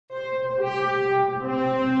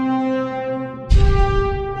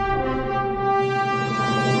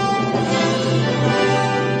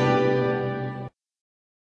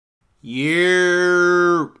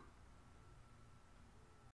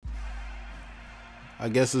I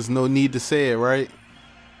guess there's no need to say it, right?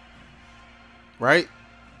 Right?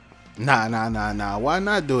 Nah. Why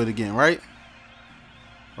not do it again, right?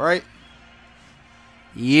 Right?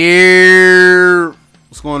 Yeah.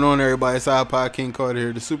 What's going on, everybody? It's iPodKingCarter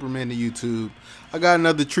here, the Superman of YouTube. I got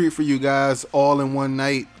another treat for you guys all in one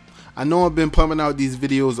night. I know I've been pumping out these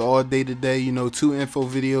videos all day today, you know, 2 info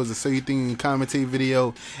videos, a So You Think You Can Commentate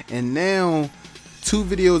video, and now 2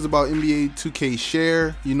 videos about NBA 2K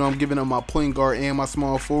Share. You know, I'm giving up my point guard and my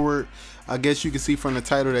small forward. I guess you can see from the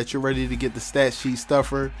title that you're ready to get the stat sheet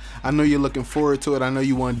stuffer. I know you're looking forward to it. I know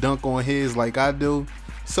you want to dunk on his like I do.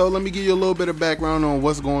 So let me give you a little bit of background on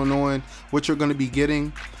what's going on, what you're going to be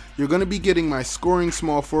getting. You're going to be getting my scoring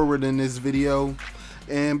small forward in this video.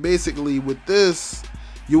 And basically with this,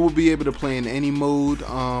 you will be able to play in any mode.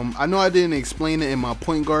 I know I didn't explain it in my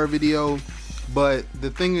point guard video, but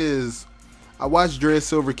the thing is, I watched Dread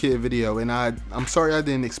Silver Kid video, and I'm sorry I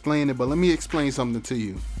didn't explain it, but let me explain something to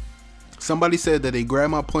you. Somebody said that they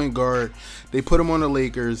grabbed my point guard, they put him on the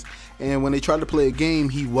Lakers, and when they tried to play a game,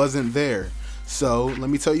 he wasn't there. So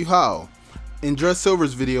let me tell you how. In Dread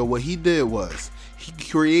Silver's video, what he did was he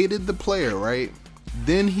created the player, right?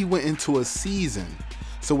 Then he went into a season.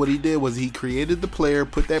 So what he did was he created the player,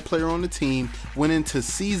 put that player on the team, went into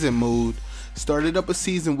season mode, started up a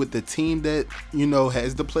season with the team that, you know,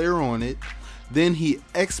 has the player on it. Then he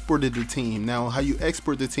exported the team. Now, how you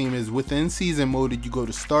export the team is within season mode. You go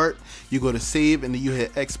to start, you go to save, and then you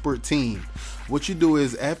hit export team. What you do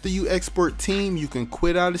is after you export team, you can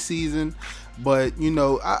quit out of season. But, you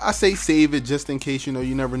know, I say save it just in case, you know,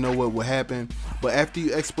 you never know what will happen. But after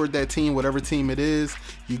you export that team, whatever team it is,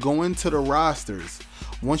 you go into the rosters.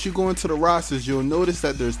 Once you go into the rosters, you'll notice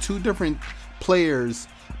that there's 2 different players,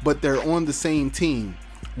 but they're on the same team.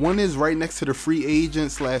 One is right next to the free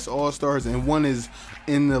agent / all-stars, and one is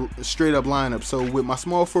in the straight up lineup. So with my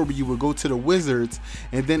small forward, you would go to the Wizards,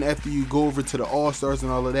 and then after you go over to the all-stars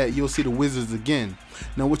and all of that, you'll see the Wizards again.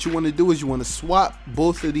 Now what you want to do is you want to swap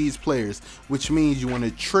both of these players, which means you want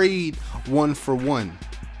to trade 1 for 1.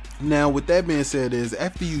 Now with that being said, is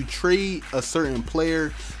after you trade a certain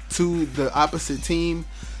player to the opposite team,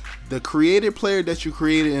 the created player that you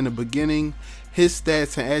created in the beginning, his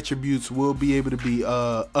stats and attributes will be able to be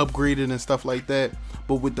upgraded and stuff like that.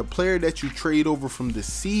 But with the player that you trade over from the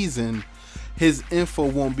season, his info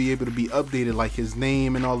won't be able to be updated, like his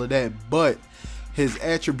name and all of that, but his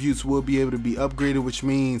attributes will be able to be upgraded, which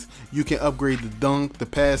means you can upgrade the dunk, the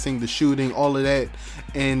passing, the shooting, all of that.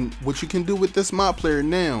 And what you can do with this mod player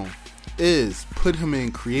now is put him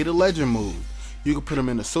in create a legend mode. You can put him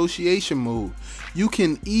in association mode. You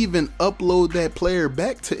can even upload that player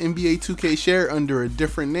back to NBA 2K Share under a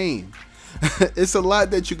different name. It's a lot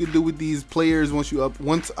that you can do with these players once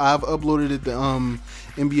I've uploaded it to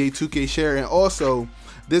NBA 2K Share. And also,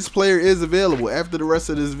 this player is available. After the rest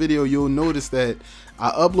of this video, you'll notice that I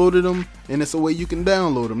uploaded them, and it's a way you can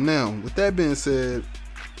download them. Now, with that being said,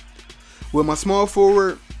 with my small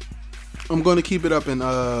forward, I'm going to keep it up in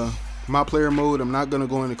my player mode. I'm not going to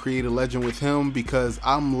go into create a legend with him because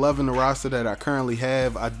I'm loving the roster that I currently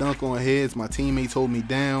have. I dunk on heads, my teammates hold me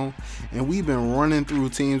down, and we've been running through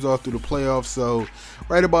teams all through the playoffs. So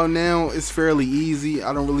right about now it's fairly easy.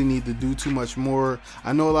 I don't really need to do too much more.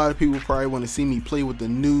 I know a lot of people probably want to see me play with the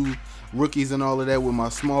new rookies and all of that with my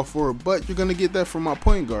small forward, but you're gonna get that from my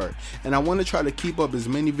point guard. And I want to try to keep up as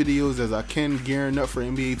many videos as I can gearing up for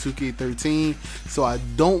NBA 2K13, so I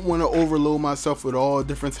don't want to overload myself with all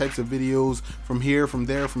different types of videos from here, from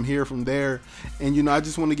there, from here, from there. And you know, I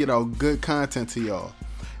just want to get out good content to y'all.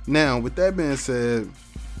 Now with that being said,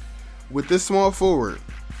 with this small forward,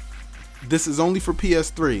 this is only for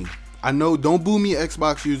PS3. I know, don't boo me,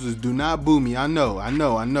 Xbox users, do not boo me. I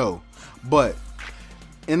know, but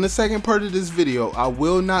in the second part of this video, I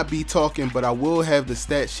will not be talking, but I will have the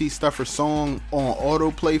Stat Sheet Stuffer song on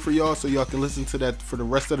autoplay for y'all, so y'all can listen to that for the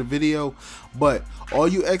rest of the video. But all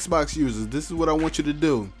you Xbox users, this is what I want you to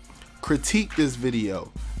do. Critique this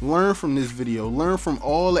video, learn from this video, learn from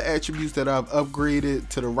all the attributes that I've upgraded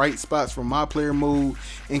to the right spots for my player mode,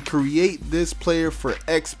 and create this player for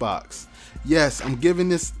Xbox. Yes, I'm giving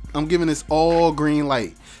this all green light.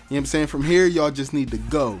 You know what I'm saying? From here, y'all just need to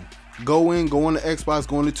go on to Xbox,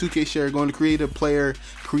 go on to 2K Share, go on to create a player,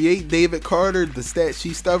 create David Carter, the Stat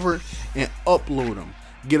Sheet Stuffer, and upload them.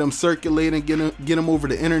 Get them circulating, get them over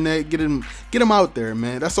the internet, get them out there,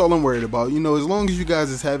 man. That's all I'm worried about. You know, as long as you guys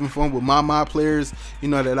is having fun with my players, you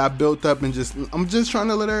know, that I built up, and I'm just trying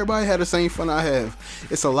to let everybody have the same fun I have.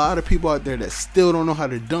 It's a lot of people out there that still don't know how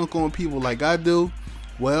to dunk on people like I do.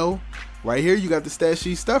 Well, right here you got the Stat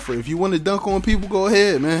Sheet Stuffer. If you want to dunk on people, go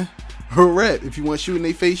ahead, man. Rep. If you want to shoot in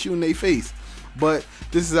their face, shoot in their face. But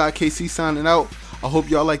this is IKC signing out. I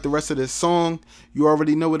hope y'all like the rest of this song. You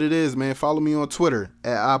already know what it is, man. Follow me on Twitter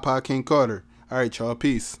at iPodKingCarter. All right, y'all.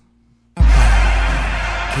 Peace. King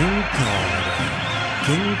Carter,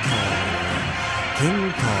 King Carter,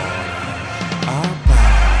 King Carter,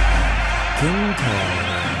 King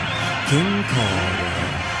Carter, King Carter,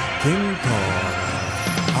 King Carter,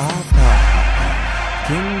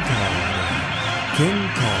 King Carter, King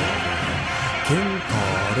Carter, King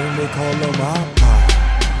Carter, and they call him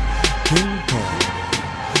King Carter,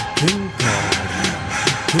 King Carter,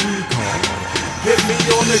 King Carter. Hit me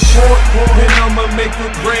on the court, and I'ma make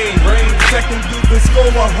it rain. Second through the score,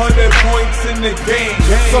 100 points in the game.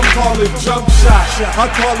 Some call it jump shot, I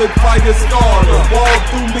call it fire starter. Ball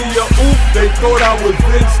threw me a oop, they thought I was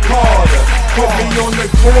Vince Carter. Put me on the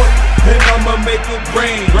court, and I'ma make it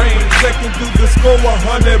rain. Second through the score,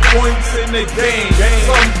 100 points in the game.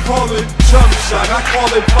 Some call it jump shot, I call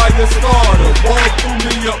it fire starter. Ball threw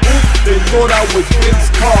me a oop, they thought I was Vince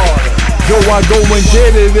Carter. Yo, I go and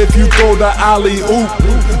get it if you throw the alley-oop.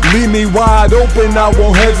 Leave me wide open, I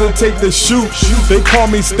won't hesitate to shoot. They call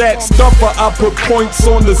me StatStuffer, I put points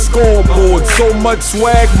on the scoreboard. So much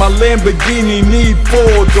swag, my Lamborghini need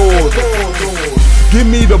 4 doors. Give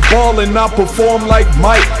me the ball and I perform like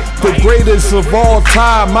Mike, the greatest of all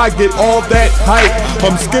time. I get all that hype.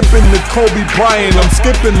 I'm skipping the Kobe Bryant, I'm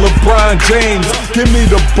skipping LeBron James. Give me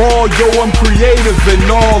the ball, yo, I'm creative in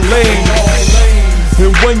all lanes.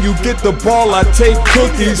 And when you get the ball, I take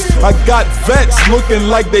cookies. I got vets looking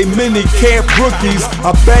like they mini camp rookies.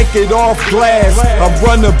 I bank it off glass, I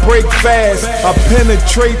run a break fast, I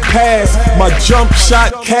penetrate pass, my jump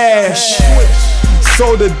shot cash.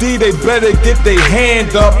 So the D, they better get their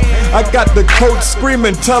hand up. I got the coach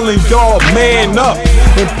screaming, telling y'all man up.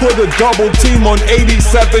 And put a double team on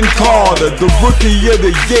 87 Carter, the rookie of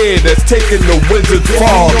the year that's taking the Wizards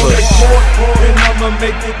farther. And I'ma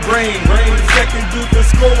make it rain. Second through the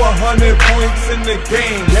score, 100 points in the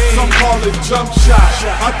game. Some call it jump shot,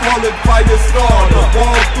 I call it fire starter.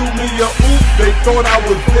 Ball threw me a oop, they thought I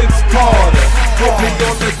was Vince Carter. Put me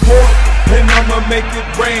on the court, and I'ma make it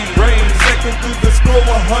rain. Second through the score,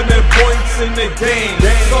 100 points in the game.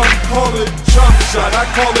 Some call it jump shot, I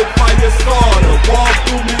call it fire starter. Ball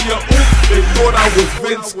threw me a oop, they thought I was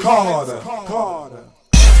Vince Carter.